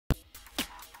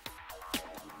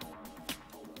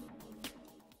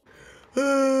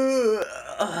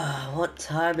What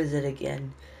time is it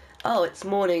again? Oh, it's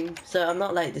morning, so I'm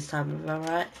not late this time, am I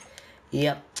right?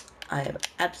 Yep, I am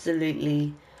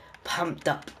absolutely pumped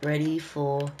up, ready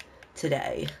for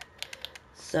today.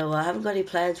 So I haven't got any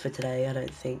plans for today, I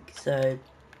don't think. So,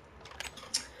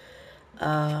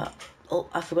 oh,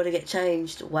 I forgot to get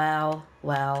changed. Wow,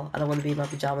 I don't want to be in my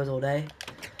pajamas all day.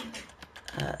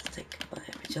 Let's take my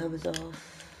pajamas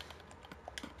off.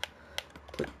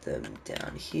 Put them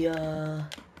down here.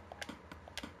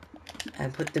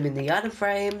 And put them in the item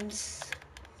frames.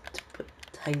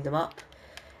 Hang them up.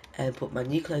 And put my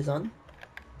new clothes on.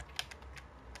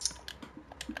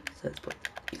 So let's put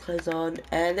new clothes on.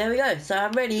 And there we go. So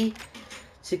I'm ready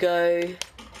to go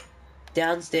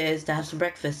downstairs to have some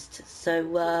breakfast.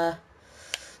 So,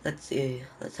 let's see.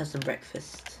 Let's have some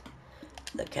breakfast.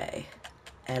 Okay.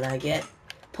 And I get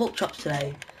pork chops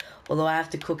today. Although I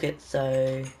have to cook it,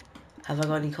 so... Have I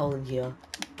got any coal in here?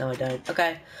 No, I don't.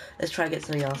 Okay. Let's try and get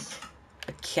something else.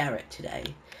 A carrot today.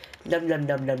 Num num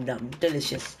num num num.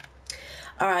 Delicious.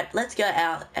 Alright, let's go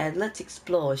out and let's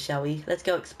explore, shall we? Let's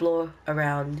go explore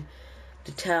around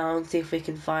the town, see if we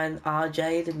can find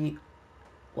RJ, the new...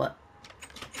 What?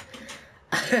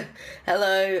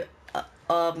 Hello,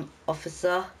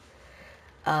 officer.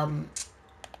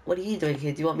 What are you doing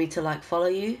here? Do you want me to, like, follow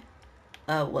you?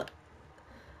 What?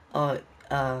 Oh,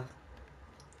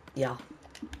 yeah.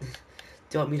 Do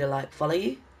you want me to, like, follow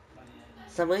you?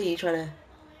 Somewhere? Are you trying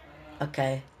to...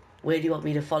 Okay. Where do you want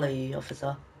me to follow you,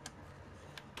 officer?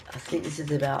 I think this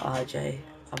is about RJ.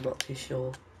 I'm not too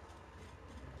sure.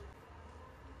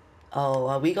 Oh,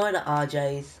 are we going to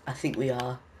RJ's? I think we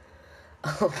are.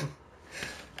 Oh.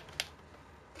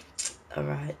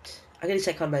 Alright. I'm gonna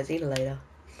check on Mazina later.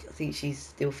 I think she's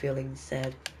still feeling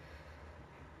sad.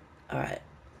 Alright.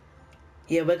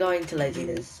 Yeah, we're going to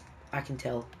Lazina's. I can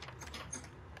tell.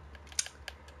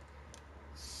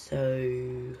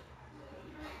 So...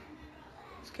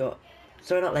 Let's go.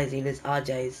 Sorry, not Lazina's.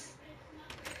 RJ's.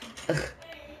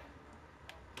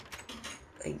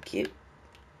 Thank you.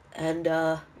 And,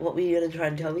 what were you gonna try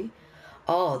and tell me?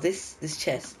 Oh, this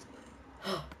chest.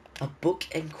 A book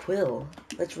and quill.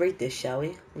 Let's read this, shall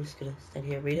we? I'm just gonna stand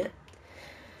here and read it.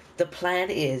 The plan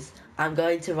is, I'm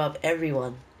going to rob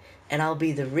everyone, and I'll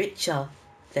be the richer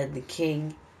than the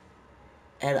king,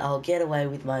 and I'll get away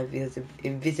with my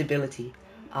invisibility.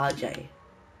 RJ.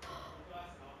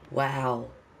 Wow.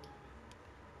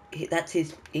 That's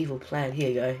his evil plan. Here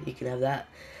you go. You can have that.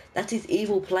 That's his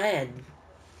evil plan.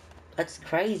 That's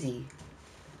crazy.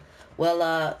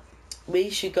 Well, we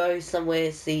should go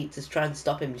somewhere, to try and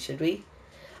stop him, should we?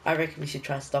 I reckon we should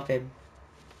try and stop him.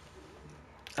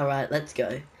 Alright, let's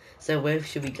go. So where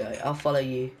should we go? I'll follow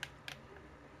you.